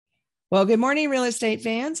Well, good morning, real estate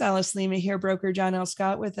fans. Alice Lima here, broker John L.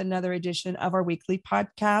 Scott, with another edition of our weekly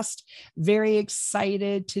podcast. Very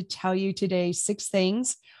excited to tell you today 6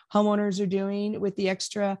 things homeowners are doing with the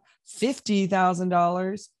extra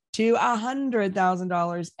 $50,000 to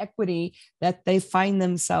 $100,000 equity that they find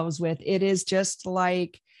themselves with. It is just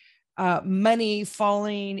like money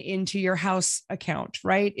falling into your house account,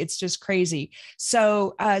 right? It's just crazy.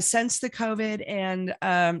 So since the COVID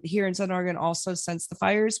and here in Southern Oregon, also since the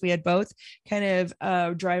fires, we had both kind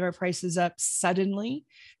of drive our prices up suddenly,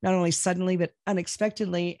 not only suddenly, but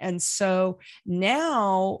unexpectedly. And so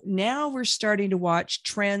now we're starting to watch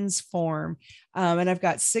trends form. And I've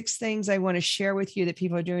got 6 things I want to share with you that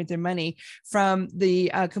people are doing with their money, from the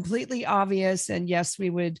completely obvious, and yes, we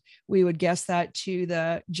would guess that, to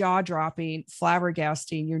the jaw-dropping,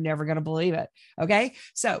 flabbergasting, you're never going to believe it. Okay,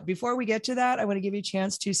 so before we get to that, I want to give you a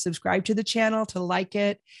chance to subscribe to the channel, to like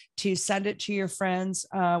it, to send it to your friends.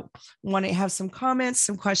 Want to have some comments,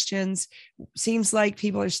 some questions. Seems like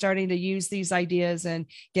people are starting to use these ideas and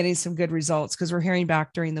getting some good results, because we're hearing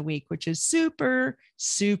back during the week, which is super,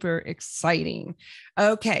 super exciting.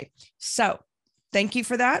 Okay, so thank you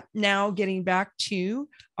for that. Now, getting back to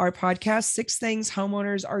our podcast, 6 things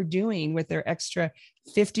homeowners are doing with their extra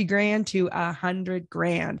 50 grand to 100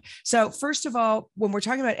 grand. So first of all, when we're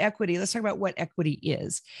talking about equity, let's talk about what equity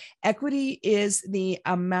is. Equity is the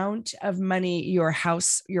amount of money your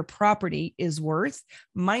house, your property is worth,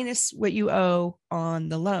 minus what you owe on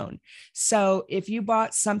the loan. So if you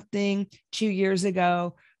bought something 2 years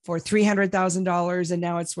ago for $300,000 and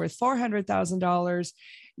now it's worth $400,000,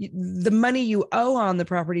 the money you owe on the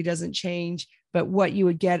property doesn't change, but what you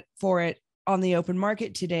would get for it on the open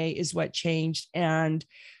market today is what changed. And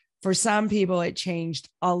for some people, it changed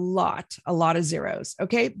a lot of zeros.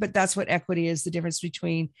 Okay. But that's what equity is, the difference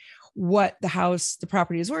between what the house, the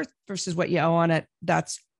property is worth versus what you owe on it.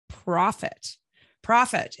 That's profit.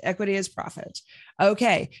 Equity is profit.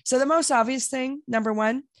 Okay. So the most obvious thing, number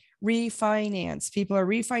one, refinance. People are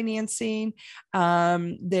refinancing.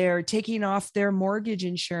 They're taking off their mortgage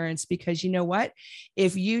insurance, because you know what?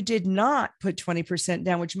 If you did not put 20%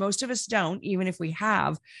 down, which most of us don't, even if we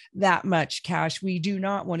have that much cash, we do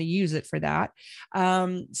not want to use it for that.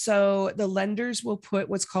 So the lenders will put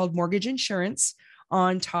what's called mortgage insurance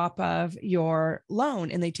on top of your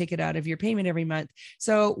loan, and they take it out of your payment every month.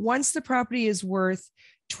 So once the property is worth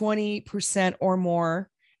 20% or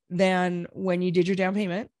more than when you did your down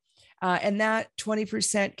payment, and that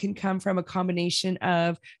 20% can come from a combination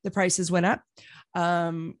of the prices went up,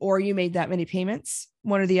 or you made that many payments,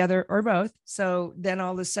 one or the other, or both. So then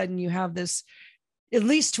all of a sudden you have this at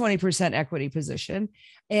least 20% equity position,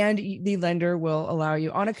 and the lender will allow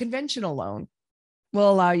you, on a conventional loan, will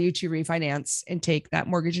allow you to refinance and take that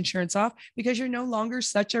mortgage insurance off, because you're no longer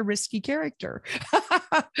such a risky character.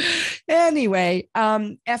 Anyway,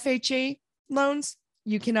 FHA loans,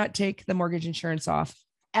 you cannot take the mortgage insurance off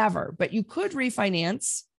ever, but you could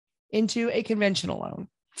refinance into a conventional loan.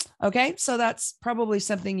 Okay, so that's probably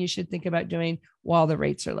something you should think about doing while the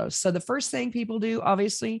rates are low. So the first thing people do,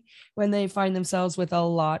 obviously, when they find themselves with a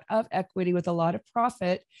lot of equity, with a lot of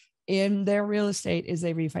profit in their real estate, is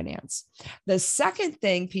they refinance. The second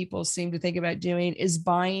thing people seem to think about doing is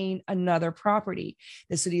buying another property.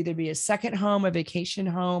 This would either be a second home, a vacation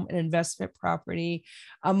home, an investment property,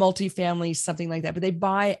 a multifamily, something like that. But they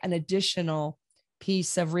buy an additional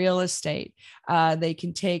piece of real estate. They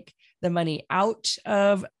can take the money out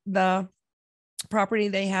of the property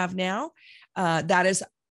they have now. That is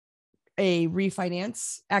a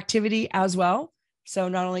refinance activity as well. So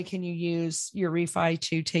not only can you use your refi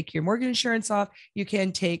to take your mortgage insurance off, you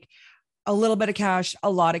can take a little bit of cash, a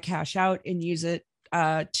lot of cash out, and use it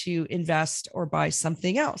to invest or buy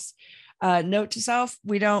something else. Note to self,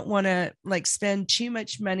 we don't want to spend too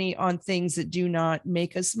much money on things that do not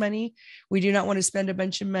make us money. We do not want to spend a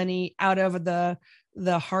bunch of money out of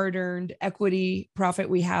the hard-earned equity profit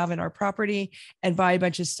we have in our property and buy a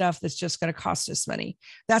bunch of stuff that's just going to cost us money.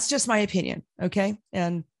 That's just my opinion. Okay.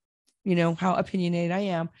 And you know how opinionated I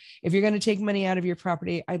am. If you're going to take money out of your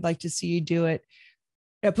property, I'd like to see you do it.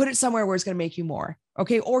 Put it somewhere where it's going to make you more.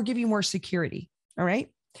 Okay. Or give you more security. All right.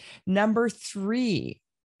 Number 3,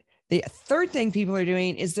 the third thing people are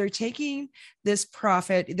doing is they're taking this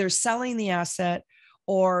profit, they're selling the asset,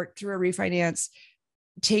 or through a refinance,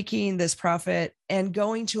 taking this profit and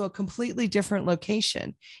going to a completely different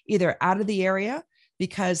location, either out of the area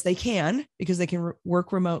because they can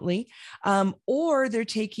work remotely, or they're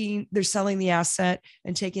selling the asset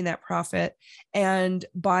and taking that profit and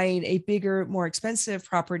buying a bigger, more expensive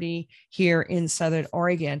property here in Southern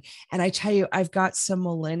Oregon. And I tell you, I've got some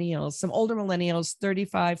older millennials,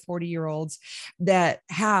 35, 40-year-olds that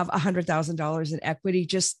have $100,000 in equity,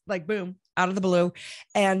 just like boom, out of the blue,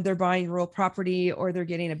 and they're buying real property or they're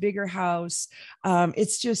getting a bigger house.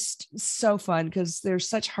 It's just so fun because they're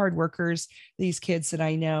such hard workers, these kids that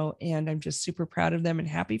I know, and I'm just super proud of them and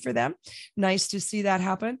happy for them. Nice to see that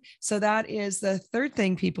happen. So that is the third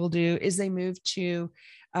thing people do, is they move to,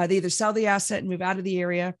 they either sell the asset and move out of the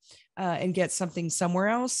area and get something somewhere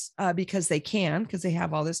else because they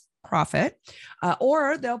have all this profit,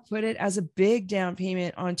 or they'll put it as a big down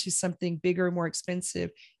payment onto something bigger, more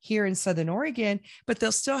expensive here in Southern Oregon, but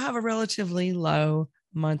they'll still have a relatively low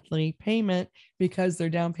monthly payment because their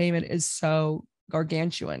down payment is so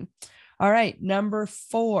gargantuan. All right, number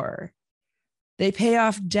 4, they pay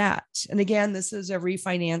off debt. And again, this is a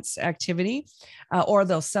refinance activity, or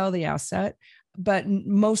they'll sell the asset, but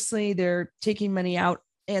mostly they're taking money out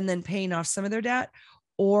and then paying off some of their debt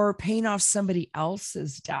or paying off somebody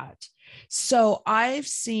else's debt. So I've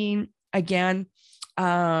seen, again,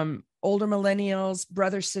 older millennials,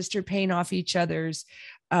 brother, sister, paying off each other's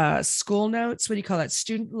school notes. What do you call that?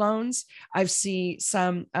 Student loans. I've seen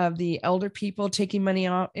some of the elder people taking money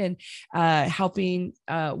out and helping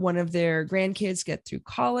one of their grandkids get through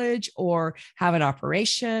college or have an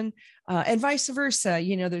operation, and vice versa.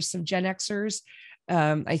 There's some Gen Xers.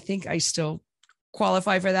 I think I still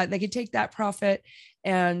qualify for that. They can take that profit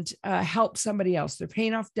and help somebody else. They're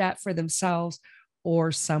paying off debt for themselves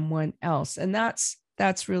or someone else. And that's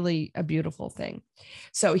really a beautiful thing.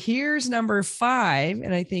 So here's number 5,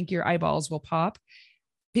 and I think your eyeballs will pop.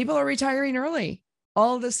 People are retiring early.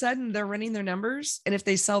 All of a sudden, they're running their numbers. And if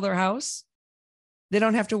they sell their house, they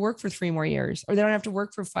don't have to work for 3 more years, or they don't have to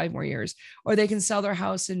work for 5 more years, or they can sell their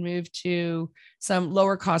house and move to some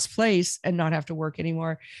lower cost place and not have to work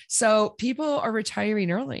anymore. So people are retiring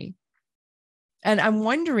early. And I'm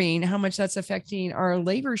wondering how much that's affecting our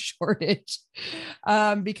labor shortage,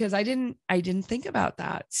 because I didn't think about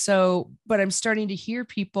that. So, but I'm starting to hear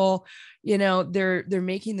people, they're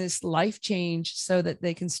making this life change so that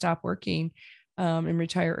they can stop working and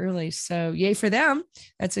retire early. So yay for them.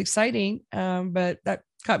 That's exciting. But that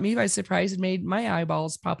caught me by surprise and made my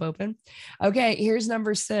eyeballs pop open. Okay, here's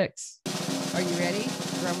number 6. Are you ready?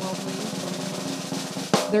 Drum roll,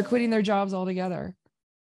 please. They're quitting their jobs altogether.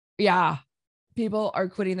 Yeah. People are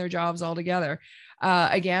quitting their jobs altogether.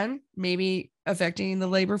 Again, maybe affecting the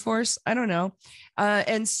labor force. I don't know.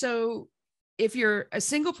 And so if you're a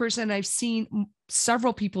single person, I've seen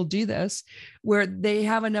several people do this where they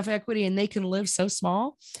have enough equity and they can live so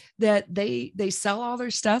small that they sell all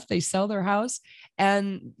their stuff. They sell their house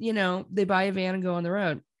and, they buy a van and go on the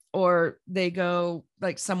road, or they go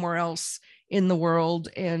like somewhere else in the world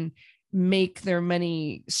and make their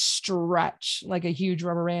money stretch like a huge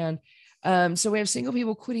rubber band. So we have single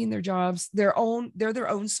people quitting their jobs, they're their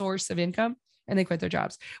own source of income, and they quit their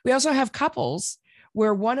jobs. We also have couples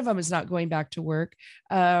where one of them is not going back to work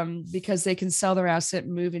because they can sell their asset,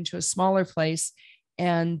 move into a smaller place,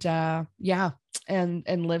 and and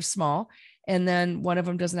live small. And then one of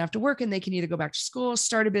them doesn't have to work, and they can either go back to school,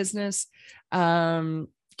 start a business,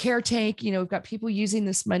 caretake. We've got people using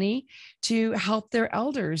this money to help their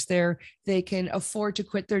elders. They can afford to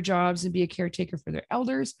quit their jobs and be a caretaker for their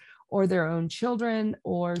elders or their own children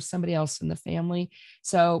or somebody else in the family.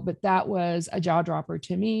 So, but that was a jaw dropper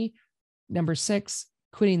to me. Number 6,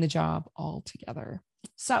 quitting the job altogether.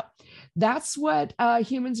 So that's what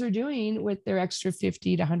humans are doing with their extra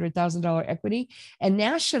 $50,000 to $100,000 equity. And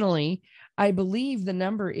nationally, I believe the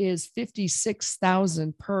number is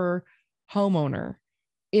 $56,000 per homeowner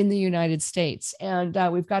in the United States. And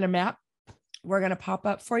we've got a map we're going to pop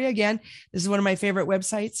up for you. Again, this is one of my favorite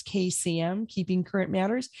websites, KCM, Keeping Current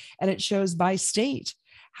Matters, and it shows by state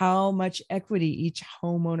how much equity each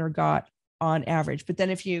homeowner got on average. But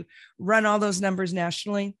then if you run all those numbers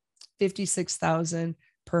nationally, 56,000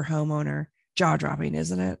 per homeowner. Jaw-dropping,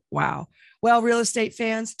 isn't it? Wow. Well, real estate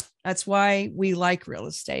fans, that's why we like real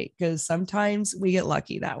estate, because sometimes we get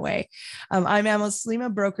lucky that way. I'm Alice Lima,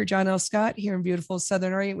 broker John L. Scott here in beautiful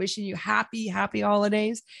Southern Oregon, wishing you happy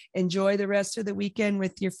holidays. Enjoy the rest of the weekend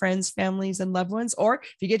with your friends, families, and loved ones. Or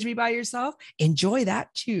if you get to be by yourself, enjoy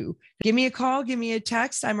that too. Give me a call, give me a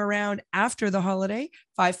text. I'm around after the holiday,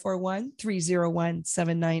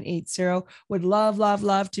 541-301-7980. Would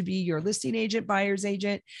love to be your listing agent, buyer's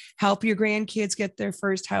agent, help your grandkids get their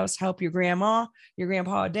first house, help your grandma, your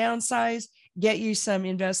grandpa downsize, get you some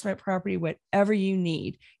investment property, whatever you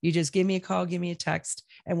need. You just give me a call, give me a text,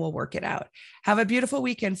 and we'll work it out. Have a beautiful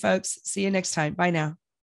weekend, folks. See you next time. Bye now.